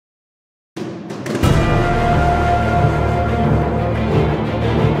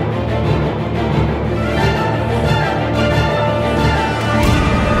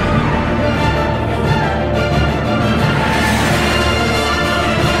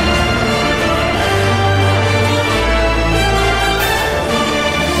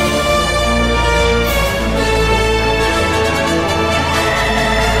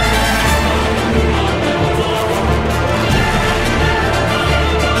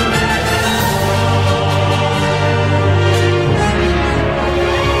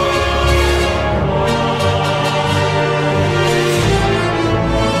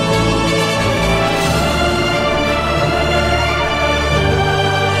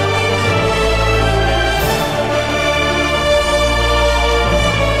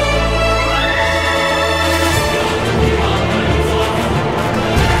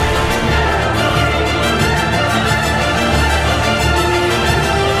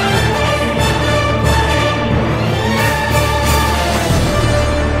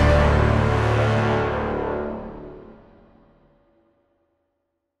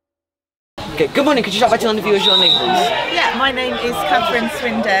Okay, good morning. Could you start by telling the viewers your name, please? Yeah, my name is Cath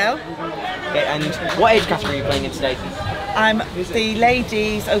Swindell. Okay, and what age category are you playing in today? I'm the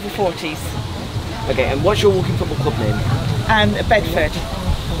ladies over 40s. Okay, and what's your walking football club name? Bedford.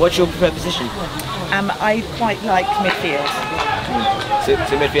 What's your preferred position? I quite like midfield. So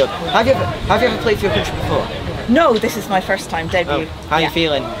midfield. Have you ever played for your country before? No, this is my first time debut. Oh, how are you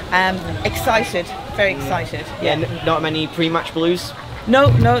feeling? Excited, very excited. Yeah, not many pre-match blues?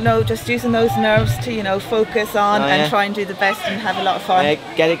 No, just using those nerves to, focus on and try and do the best and have a lot of fun.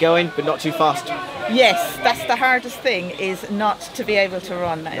 Get it going, but not too fast. Yes, that's the hardest thing, is not to be able to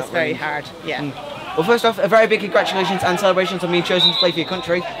run. That is very hard, yeah. Well, first off, a very big congratulations and celebrations on being chosen to play for your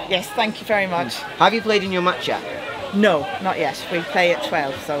country. Yes, thank you very much. Have you played in your match yet? No, not yet. We play at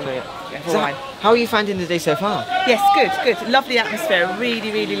 12, so how are you finding the day so far? Yes, good. Lovely atmosphere,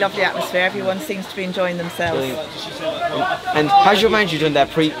 really lovely atmosphere. Everyone seems to be enjoying themselves. Brilliant. And has your manager done their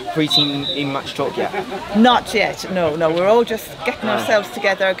pre-team match talk yet? Not yet, no. We're all just getting ourselves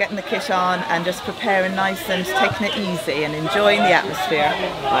together, getting the kit on and just preparing nice and taking it easy and enjoying the atmosphere.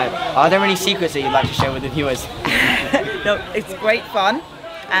 Are there any secrets that you'd like to share with the viewers? No, it's great fun.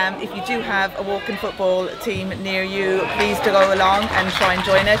 If you do have a walking football team near you, please do go along and try and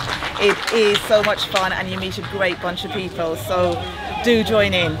join it. It is so much fun and you meet a great bunch of people, so do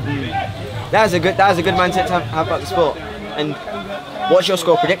join in. That is a good mindset to have about the sport. And what's your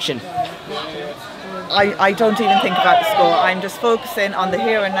score prediction? I don't even think about the score. I'm just focusing on the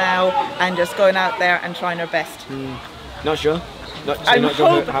here and now and just going out there and trying our best. Not sure?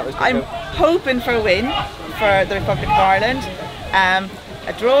 I'm hoping for a win for the Republic of Ireland.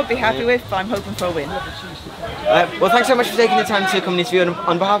 A draw I'd be happy with, but I'm hoping for a win. Well, thanks so much for taking the time to come and interview. And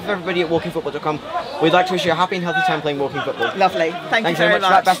on behalf of everybody at walkingfootball.com, we'd like to wish you a happy and healthy time playing walking football. Lovely. Thanks you very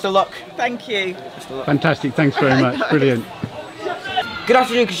much. Best of luck. Thank you. Fantastic. Thanks very much. Brilliant. Good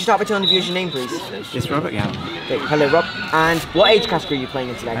afternoon. Could you start by telling the viewers your name, please? It's Robert Gowan. Okay, hello, Rob. And what age category are you playing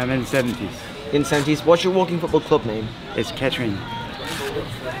in today? I'm in the 70s. In the 70s. What's your walking football club name? It's Kettering.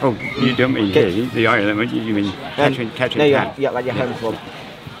 Oh, you don't mean here, the Ireland one, you mean Kettering? No, yeah, like your home club.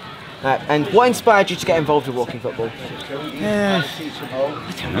 And what inspired you to get involved with walking football? I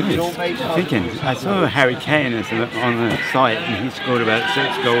don't know, I'm thinking. I saw Harry Kane on the site and he scored about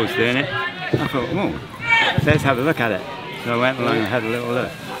 6 goals doing it. I thought, oh, let's have a look at it. So I went along and had a little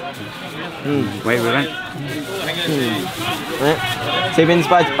look. Away we went. So you've been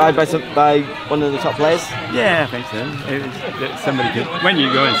inspired by one of the top players? Yeah, I think so. It was somebody could, when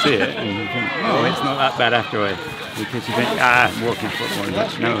you go and see it, and you think, oh, it's not that bad after all. Because you think, walking football,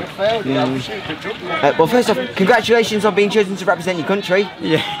 no. Well, first off, congratulations on being chosen to represent your country.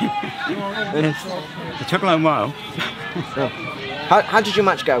 Yeah. It took a long while. How did your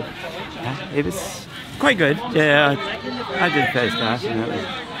match go? It was quite good. Yeah, I did first half.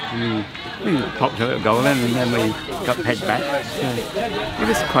 We popped a little goal in and then we got pegged back. So it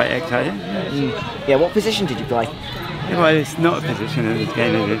was quite exciting. Yeah, what position did you play? Yeah, well, it's not a position in this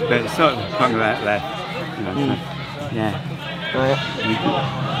game, is it? But it's sort of hung about left. Yeah.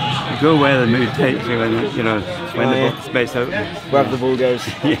 You go where the mood takes you when the space opens. Wherever the ball goes.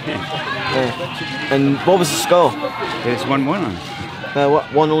 Yeah. And what was the score? It was 1-1.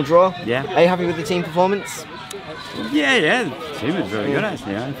 1-1 draw? Yeah. Are you happy with the team performance? Yeah, the team was very good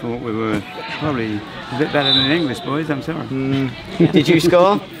actually. I thought we were probably a bit better than the English boys, I'm sorry. Did you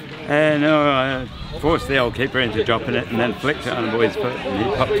score? No, I forced the old keeper into dropping it and then flicked it on the boy's foot and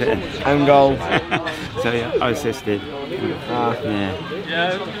he popped it in. Own goal. So yeah, I assisted.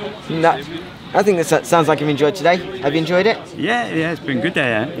 I think that sounds like you've enjoyed today. Have you enjoyed it? Yeah, it's been a good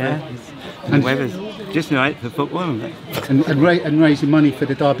day out. Yeah. The weather's just right for football. And raising money for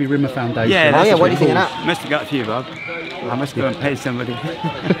the Darby Rimmer Foundation. Yeah, what do you think of that? Must have got a few, Bob. I must go and pay somebody.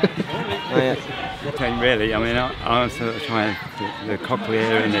 Really, I mean, I'm sort of trying the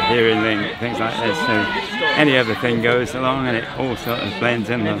cochlear and the hearing thing, things like this. So any other thing goes along, and it all sort of blends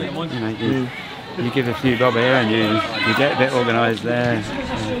in. You give a few bob here, and you get a bit organised there.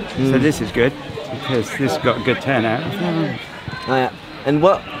 So this is good because this got a good turnout. And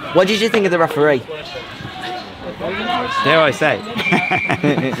what did you think of the referee? Dare I say?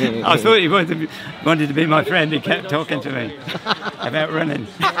 I thought he wanted to be my friend. He kept talking to me about running.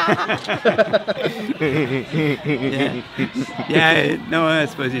 No, I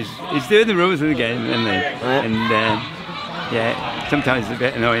suppose he's doing the rules of the game, isn't he? And sometimes it's a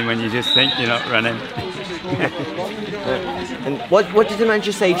bit annoying when you just think you're not running. And what did the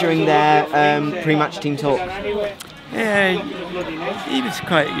manager say during their pre-match team talk? Yeah, he was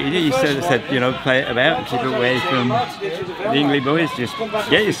quite good. He sort of said, play it about and keep it away from the English boys. Just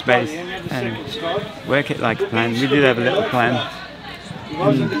get your space and work it like a plan. We did have a little plan.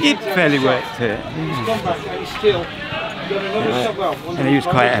 He fairly worked to it. And he was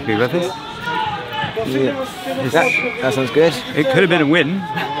quite happy with it. Yeah. That sounds good. It could have been a win.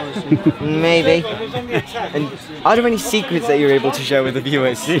 Maybe. And are there any secrets that you're able to share with the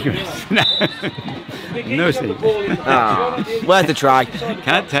viewers? Secrets? No. No secrets. Ah, worth a try.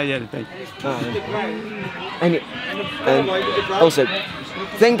 Can't tell you anything. And also,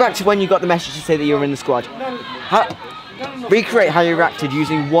 think back to when you got the message to say that you were in the squad. Recreate how you reacted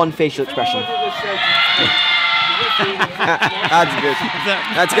using one facial expression. That's good.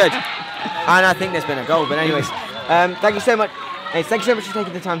 That's good. And I think there's been a goal, but anyways, thank you so much. Thank you so much for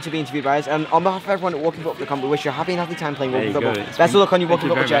taking the time to be interviewed by us. And on behalf of everyone at WalkingFootball.com, we wish you a happy and healthy time playing walking football. Best of luck on your walking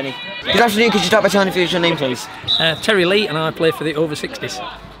football journey. Good afternoon. Could you start by telling us your name, please? Terry Lee, and I play for the over 60s.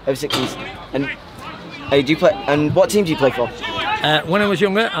 Over 60s. And do you play? And what team do you play for? When I was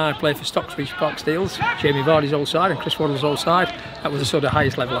younger, I played for Stockbridge Park Steels, Jamie Vardy's old side and Chris Waddle's old side. That was the sort of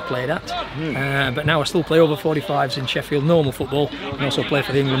highest level I played at. But now I still play over 45s in Sheffield normal football, and also play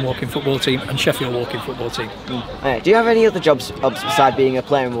for the England walking football team and Sheffield walking football team. Do you have any other jobs besides being a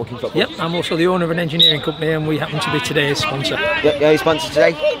player in walking football? Yep, I'm also the owner of an engineering company, and we happen to be today's sponsor. Yep, you're sponsored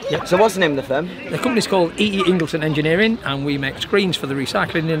today? Yep. So what's the name of the firm? The company's called E.E. Ingleton Engineering, and we make screens for the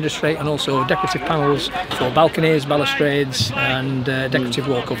recycling industry and also decorative panels for balconies, balustrades and decorative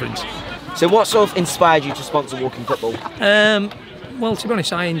wall coverings. So what sort of inspired you to sponsor walking football? Well, to be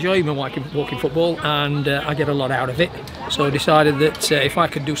honest, I enjoy my walking football, and I get a lot out of it. So I decided that if I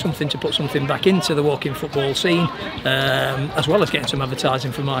could do something to put something back into the walking football scene, as well as getting some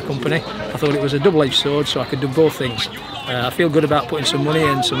advertising for my company, I thought it was a double-edged sword, so I could do both things. I feel good about putting some money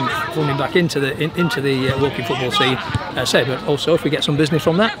and some funding back into the walking football scene, but also if we get some business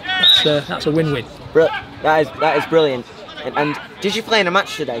from that, that's a win-win. That is brilliant. And did you play in a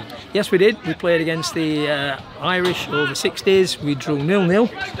match today? Yes, we did. We played against the Irish over 60s. We drew 0-0.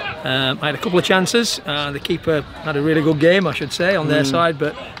 I had a couple of chances. The keeper had a really good game, I should say, on their side,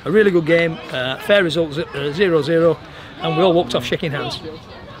 but a really good game. Fair result, 0-0, and we all walked off shaking hands.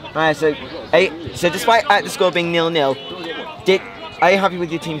 So despite the score being 0-0, are you happy with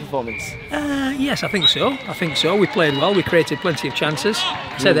your team performance? Yes, I think so. We played well. We created plenty of chances.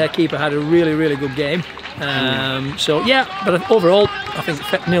 I said their keeper had a really, really good game. So yeah, but overall, I think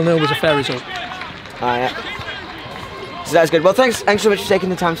 0-0 was a fair result. Yeah. So that's good. Well, thanks so much for taking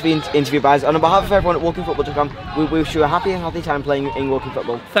the time to be interviewed by us. On behalf of everyone at WalkingFootball.com, we wish you a happy and healthy time playing in walking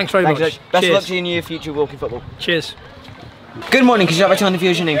football. Thanks very much. Best of luck to you in your future walking football. Cheers. Good morning. Could you start by telling the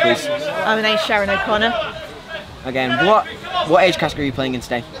viewers your name, please? My name's Sharon O'Connor. Again, what age category are you playing in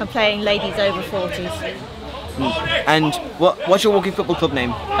today? I'm playing ladies over 40s. And what's your walking football club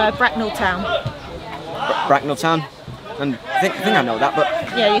name? Bracknell Town. Bracknell Town? And I think I know that, but...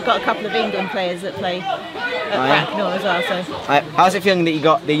 Yeah, you've got a couple of England players that play at Bracknell as well, so... How's it feeling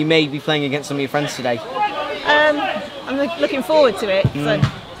that you may be playing against some of your friends today? I'm looking forward to it. So,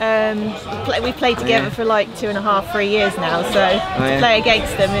 we've played together for like 2.5, 3 years now, so to play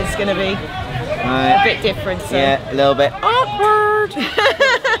against them is going to be a bit different. So. Yeah, a little bit. Awkward!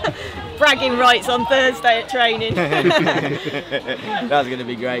 Bragging rights on Thursday at training. That's going to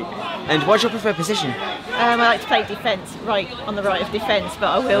be great. And what's your preferred position? I like to play defence, right on the right of defence, but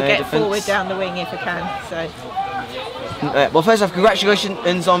I will get forward down the wing if I can. So. Well, first off,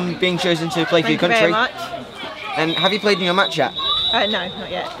 congratulations on being chosen to play for your country. Thank you very much. And have you played in your match yet? No,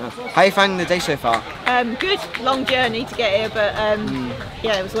 not yet. How are you finding the day so far? Good, long journey to get here, but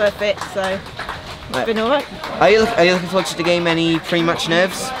yeah, it was worth it. So it's been alright. Are you looking forward to the game? Any pre-match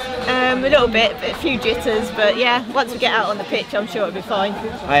nerves? A little bit, a few jitters, but yeah, once we get out on the pitch, I'm sure it'll be fine.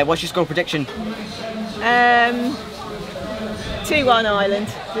 What's your score prediction? 2-1 Ireland.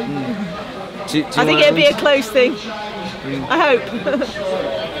 I think it'll be a close thing. I hope.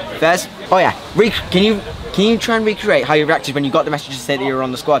 There's. Oh yeah. Can you try and recreate how you reacted when you got the message to say that you were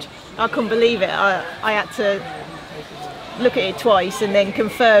on the squad? I couldn't believe it. I had to look at it twice and then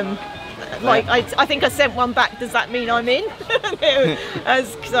confirm. Like I think I sent one back. Does that mean I'm in?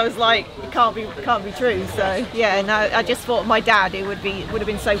 Because I was like, it can't be true. So yeah, and I just thought my dad, would have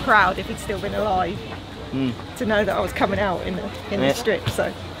been so proud if he'd still been alive to know that I was coming out in the strip.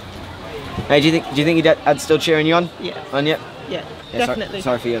 So. Do you think your dad's still cheering you on? Yeah. On you? Yeah, definitely.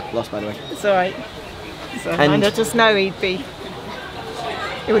 Sorry for your loss, by the way. It's all right. And I just know it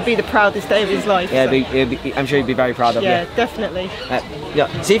would be the proudest day of his life. Yeah, I'm sure he'd be very proud of you. Yeah, definitely. Yeah.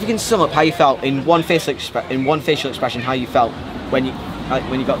 See if you can sum up how you felt in one facial expression. How you felt when you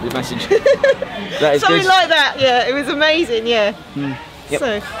got the message. That is something good. like that. Yeah, it was amazing. Yeah. Yep.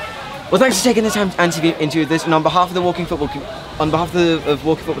 So. Well, thanks for taking the time to interview this. And on behalf of the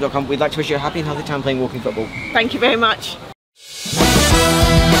WalkingFootball.com, we'd like to wish you a happy and healthy time playing walking football. Thank you very much. Neurone.